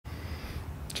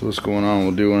So what's going on?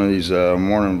 We'll do one of these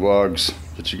morning vlogs,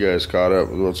 get you guys caught up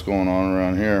with what's going on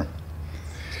around here.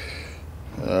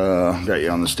 Got you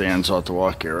on the stand, so I'll have to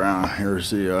walk you around. Here's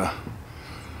the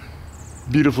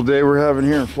beautiful day we're having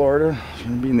here in Florida. It's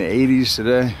gonna be in the 80s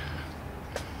today.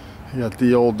 You got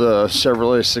the old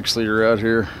Chevrolet 6-liter out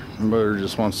here. The motor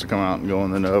just wants to come out and go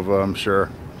in the Nova, I'm sure.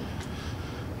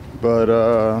 But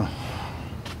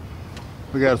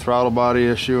we got a throttle body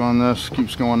issue on this.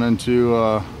 Keeps going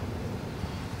into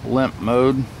limp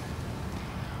mode,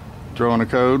 throwing a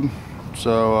code.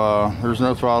 So there's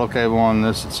no throttle cable on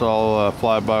this. It's all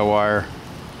fly-by-wire.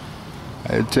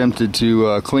 I attempted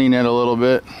to clean it a little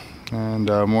bit, and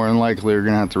more than likely we're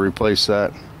gonna have to replace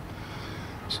that.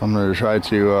 So I'm gonna try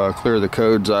to clear the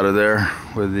codes out of there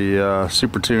with the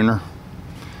super tuner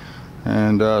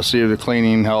and see if the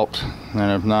cleaning helped,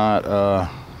 and if not,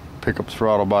 pick up the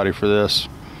throttle body for this.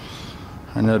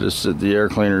 I noticed that the air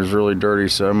cleaner is really dirty,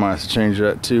 so I might have to change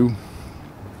that too.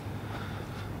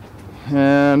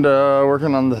 And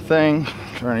working on the thing,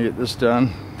 trying to get this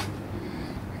done.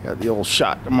 Got the old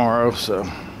shot tomorrow, so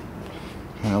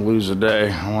I'm gonna lose a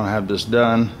day. I want to have this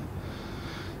done.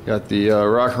 Got the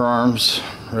rocker arms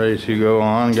ready to go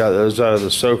on. Got those out of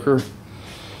the soaker.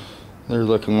 They're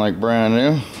looking like brand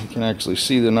new. You can actually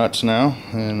see the nuts now,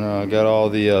 and got all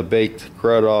the baked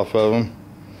crud off of them.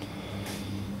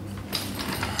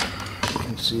 You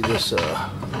can see this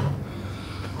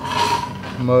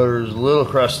motor is a little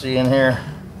crusty in here.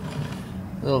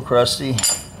 A little crusty.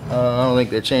 I don't think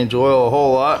they change oil a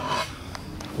whole lot.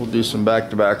 We'll do some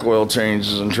back-to-back oil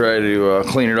changes and try to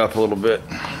clean it up a little bit.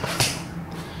 I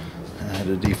had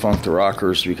to defunk the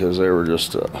rockers because they were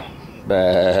just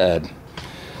bad.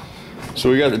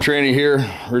 So we got the tranny here.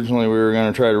 Originally we were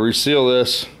going to try to reseal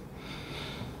this.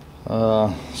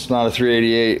 It's not a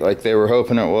 388 like they were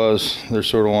hoping it was. They're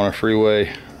sort of on a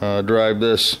freeway drive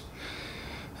this.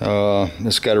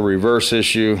 It's got a reverse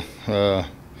issue.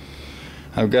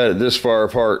 I've got it this far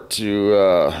apart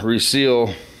to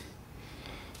reseal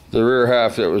the rear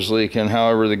half that was leaking.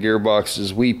 However, the gearbox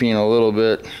is weeping a little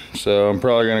bit, so I'm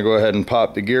probably going to go ahead and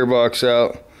pop the gearbox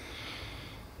out.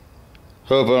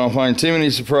 Hope I don't find too many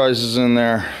surprises in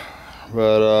there,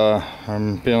 but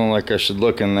I'm feeling like I should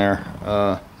look in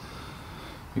there.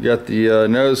 We got the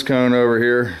nose cone over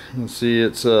here. You can see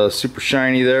it's super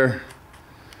shiny there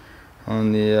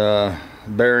on the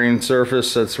bearing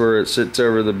surface. That's where it sits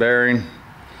over the bearing,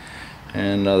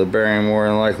 and the bearing more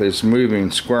than likely is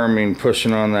moving, squirming,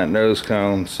 pushing on that nose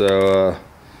cone. So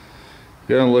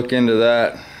gonna look into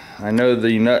that. I know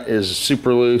the nut is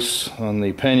super loose on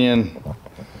the pinion,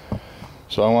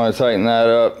 so I want to tighten that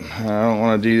up. I don't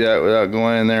want to do that without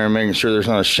going in there and making sure there's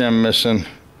not a shim missing,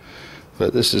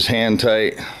 but this is hand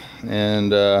tight.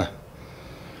 And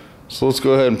so let's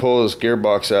go ahead and pull this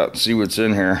gearbox out and see what's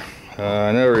in here.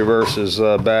 I know reverse is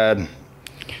bad.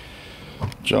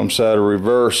 Jumps out of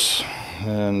reverse,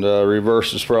 and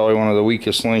reverse is probably one of the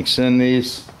weakest links in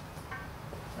these.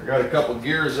 I got a couple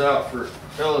gears out for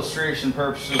illustration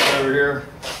purposes over here.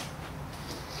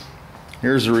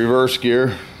 Here's the reverse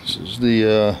gear. This is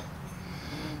the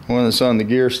one that's on the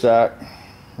gear stack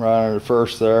right under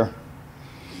first there.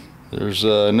 There's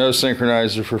no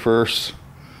synchronizer for first,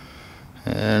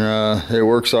 and it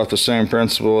works off the same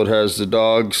principle. It has the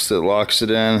dogs that locks it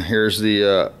in. Here's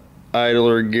the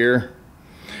idler gear,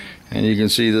 and you can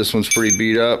see this one's pretty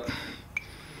beat up,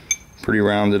 pretty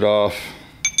rounded off,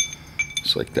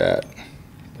 just like that.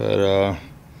 But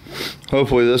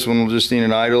hopefully this one will just need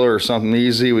an idler or something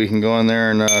easy we can go in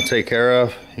there and take care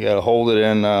of. You got to hold it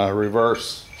in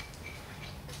reverse.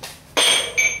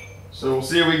 So we'll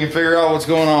see if we can figure out what's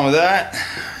going on with that.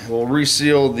 We'll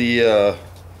reseal the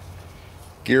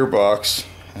gearbox,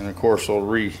 and of course we'll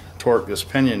re-torque this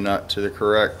pinion nut to the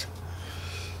correct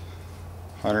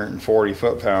 140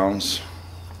 foot-pounds.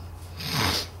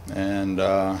 And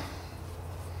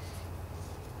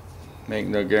make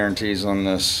no guarantees on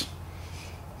this,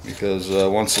 because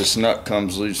once this nut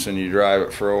comes loose and you drive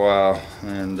it for a while,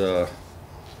 and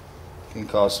can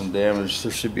cause some damage.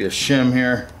 There should be a shim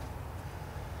here.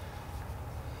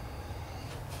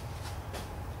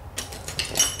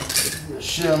 The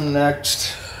shim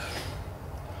next.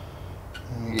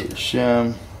 Let me get your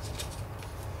shim.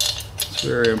 It's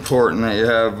very important that you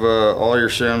have all your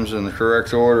shims in the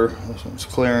correct order. This one's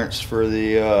clearance for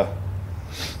the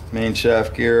main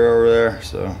shaft gear over there,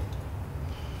 so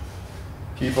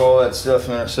keep all that stuff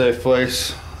in a safe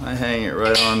place. I hang it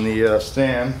right on the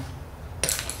stand.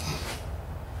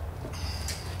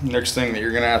 Next thing that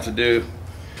you're gonna have to do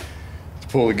to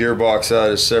pull the gearbox out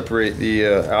is separate the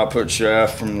output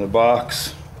shaft from the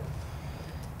box.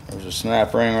 There's a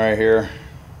snap ring right here.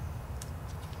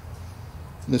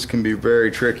 This can be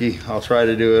very tricky. I'll try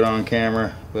to do it on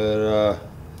camera, but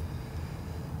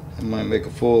it might make a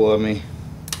fool of me.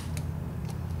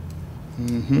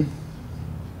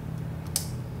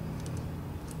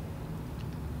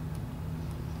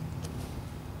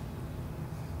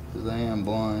 Because I am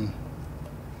blind.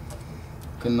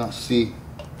 Could not see.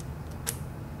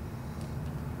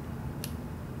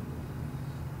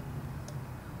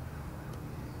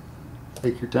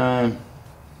 Take your time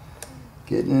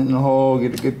getting it in the hole,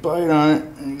 get a good bite on it,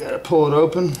 and you gotta pull it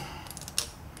open.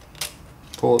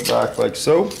 Pull it back like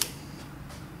so.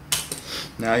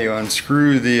 Now you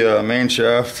unscrew the main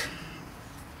shaft.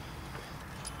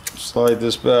 Slide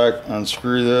this back,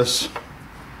 unscrew this.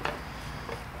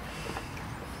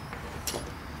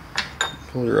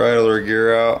 Pull your idler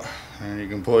gear out, and you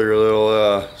can pull your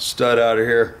little stud out of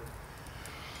here.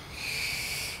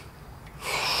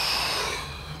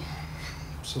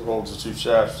 So it holds the two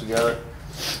shafts together,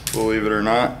 believe it or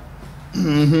not.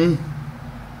 We'll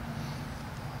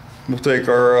take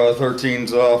our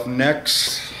 13s off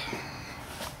next.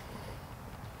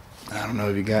 I don't know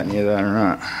if you got any of that or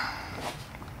not.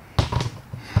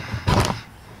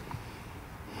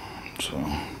 So.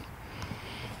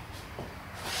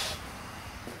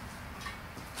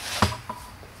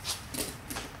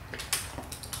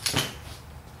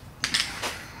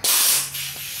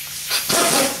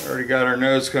 Already got our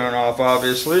nose cone off,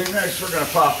 obviously. Next, we're going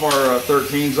to pop our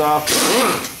 13s off.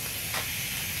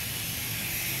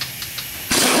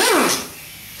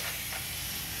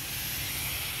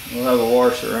 We'll have a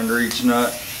washer under each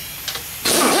nut.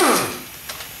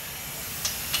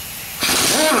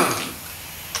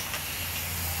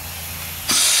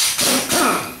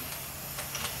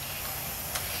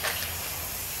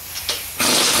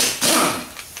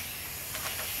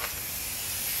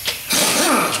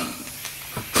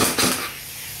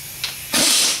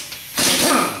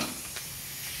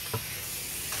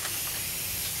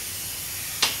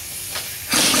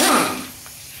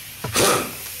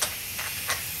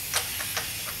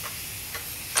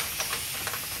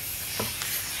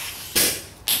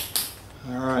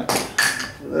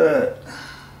 That.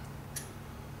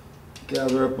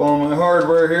 Gather up all my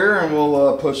hardware here, and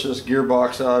we'll push this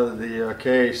gearbox out of the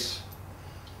case.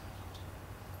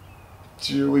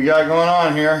 See what we got going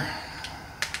on here.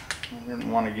 I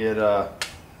didn't want to get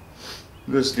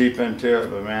this deep into it,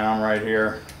 but man, I'm right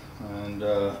here, and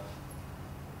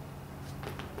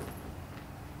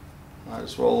might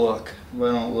as well look. If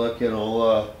I don't look,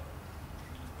 it'll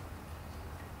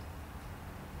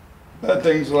bad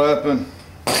things will happen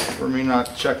for me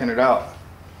not checking it out.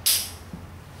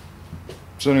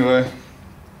 So anyway,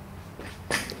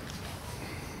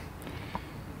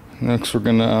 next we're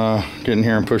gonna get in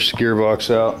here and push the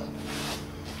gearbox out.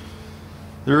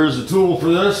 There is a tool for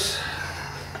this,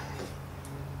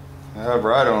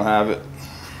 however I don't have it.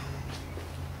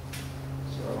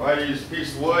 So I use a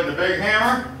piece of wood and a big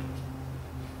hammer.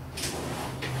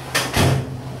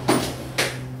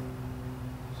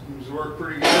 Seems to work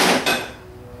pretty good.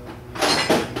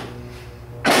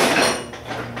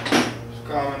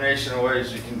 Combination of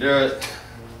ways you can do it.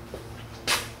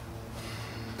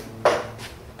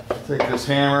 Take this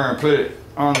hammer and put it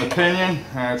on the pinion,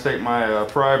 and I take my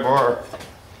pry bar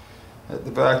at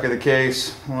the back of the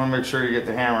case. I want to make sure you get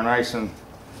the hammer nice and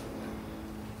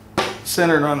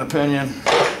centered on the pinion,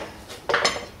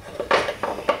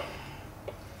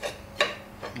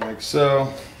 like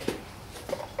so.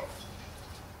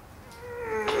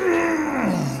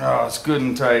 Oh, it's good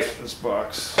and tight, this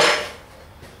box.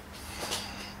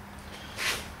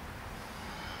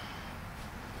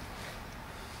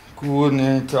 Good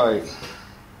and tight.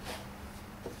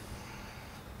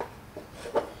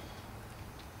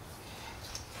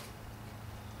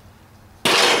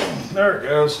 There it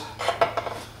goes.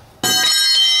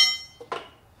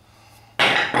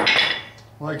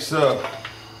 Like so.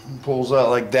 It pulls out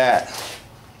like that.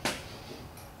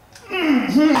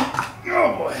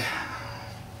 Oh boy.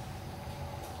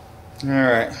 All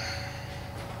right.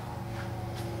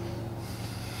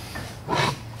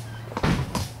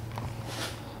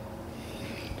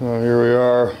 So here we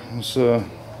are. Let's get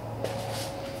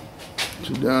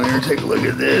down here and take a look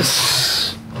at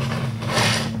this.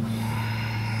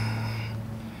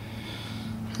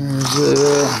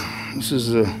 This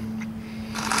is a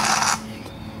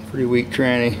pretty weak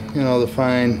tranny. You know, the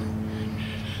fine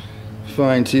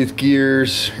tooth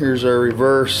gears. Here's our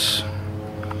reverse.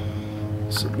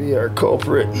 This will be our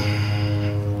culprit.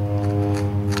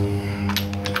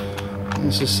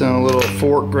 This is a little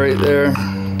fork right there.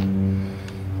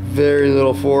 Very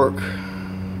little fork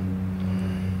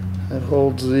that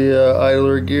holds the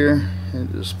idler gear.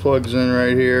 It just plugs in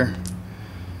right here,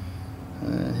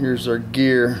 and Here's our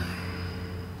gear.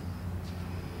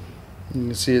 You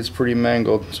can see it's pretty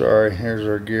mangled. Sorry, here's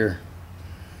our gear.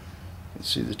 You can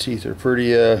see the teeth are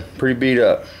pretty beat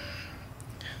up.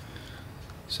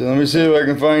 So let me see if I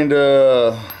can find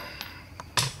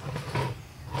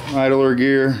idler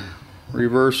gear,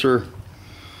 reverser.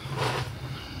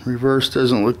 Reverse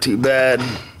doesn't look too bad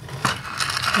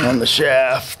on the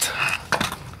shaft.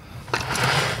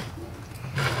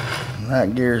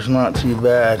 That gear's not too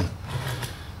bad.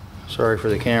 Sorry for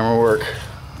the camera work.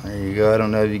 There you go. I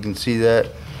don't know if you can see that.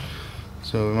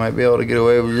 So we might be able to get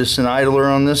away with just an idler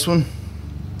on this one.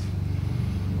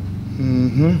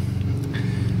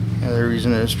 The other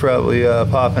reason it's probably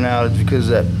popping out is because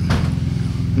that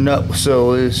nut was so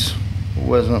loose.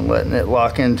 Wasn't letting it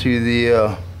lock into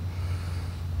the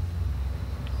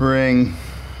ring.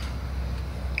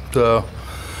 So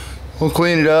we'll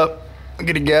clean it up,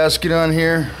 get a gasket on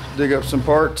here, dig up some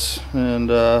parts, and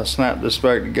snap this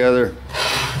back together.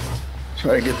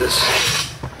 Try to get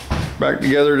this back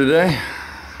together today.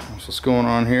 That's what's going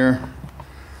on here.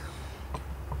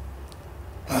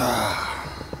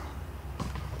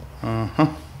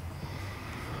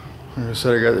 Like I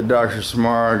said, I got the doctor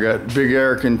tomorrow. I got Big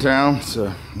Eric in town, so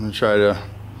I'm gonna try to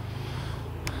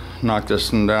knock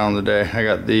this one down today. I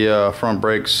got the front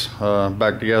brakes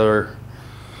back together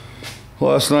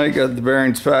last night. Got the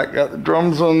bearings packed, got the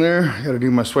drums on there. Got to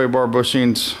do my sway bar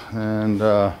bushings and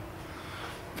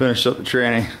finish up the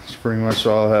tranny. That's pretty much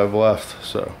all I have left.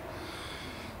 So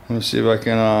let me see if I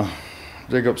can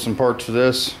dig up some parts for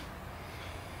this,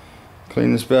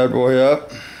 clean this bad boy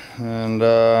up, and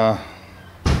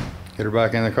get her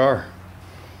back in the car.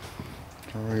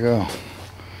 There we go.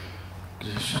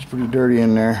 It's just pretty dirty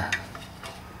in there.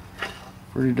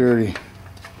 Pretty dirty.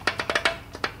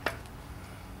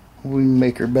 We can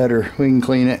make her better. We can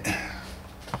clean it.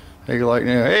 Make it like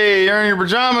new. Hey, you're in your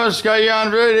pajamas. Got you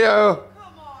on video.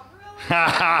 Come on, really?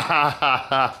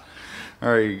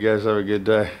 All right, you guys have a good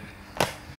day.